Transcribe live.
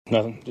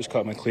Nothing. Just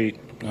caught my cleat.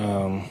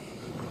 That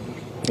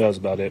was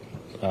about it.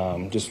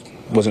 Just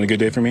wasn't a good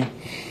day for me.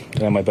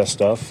 Didn't have my best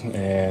stuff,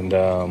 and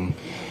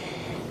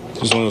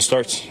just one of those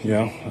starts.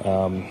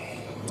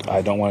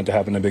 I don't want it to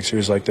happen in a big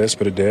series like this,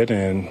 but it did,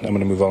 and I'm going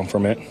to move on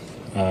from it.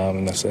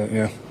 And that's it.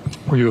 Yeah.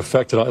 Were you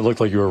affected? It looked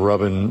like you were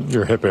rubbing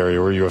your hip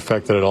area. Were you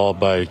affected at all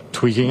by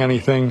tweaking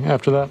anything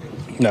after that?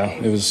 No, I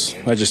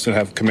just didn't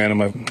have command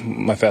of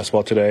my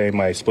fastball today.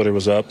 My splitter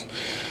was up.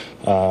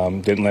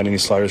 Didn't land any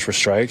sliders for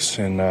strikes,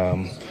 and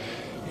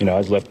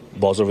I left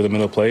balls over the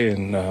middle of play,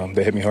 and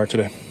they hit me hard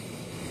today.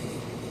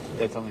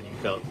 That's something you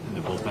felt in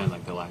the bullpen,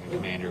 like the lack of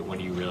command, or when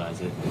do you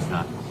realize it's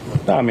not?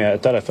 No, I mean, I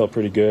thought I felt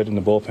pretty good in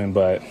the bullpen,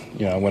 but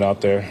I went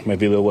out there. My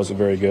velo wasn't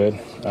very good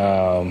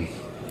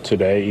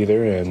today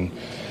either, and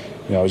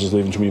I was just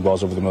leaving too many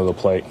balls over the middle of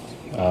the plate.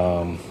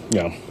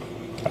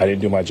 I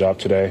didn't do my job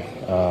today.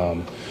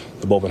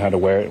 The bullpen had to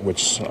wear it,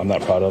 which I'm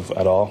not proud of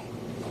at all.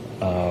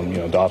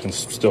 The offense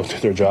still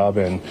did their job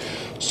and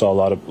saw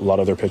a lot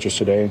of their pitchers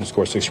today and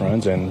scored 6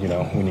 runs. And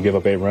when you give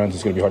up 8 runs,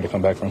 it's going to be hard to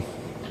come back from.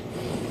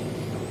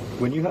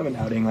 When you have an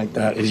outing like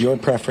that, is your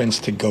preference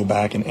to go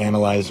back and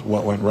analyze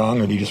what went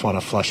wrong, or do you just want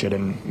to flush it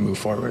and move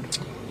forward?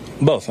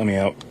 Both. I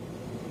mean,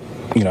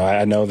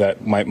 I know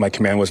that my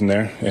command wasn't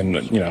there, and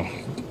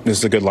this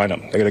is a good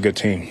lineup. They got a good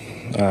team.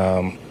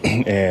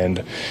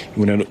 And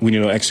we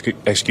need to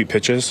execute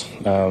pitches.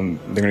 They're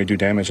going to do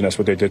damage, and that's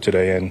what they did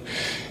today. And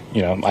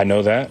I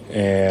know that,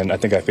 and I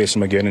think I face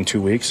them again in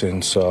 2 weeks,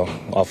 and so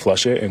I'll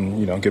flush it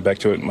and get back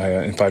to it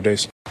in 5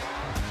 days.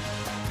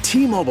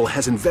 T-Mobile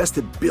has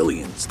invested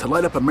billions to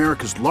light up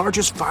America's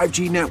largest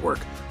 5G network,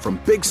 from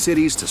big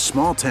cities to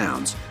small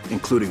towns,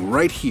 including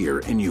right here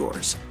in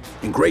yours.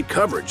 And great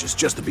coverage is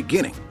just the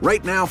beginning.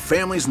 Right now,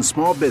 families and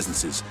small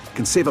businesses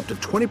can save up to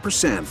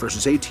 20%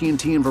 versus AT&T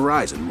and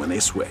Verizon when they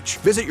switch.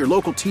 Visit your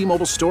local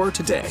T-Mobile store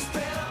today.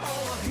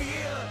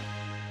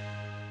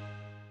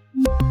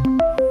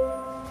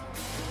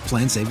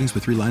 Plan savings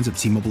with 3 lines of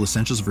T-Mobile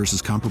Essentials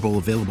versus comparable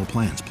available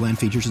plans. Plan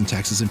features and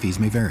taxes and fees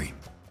may vary.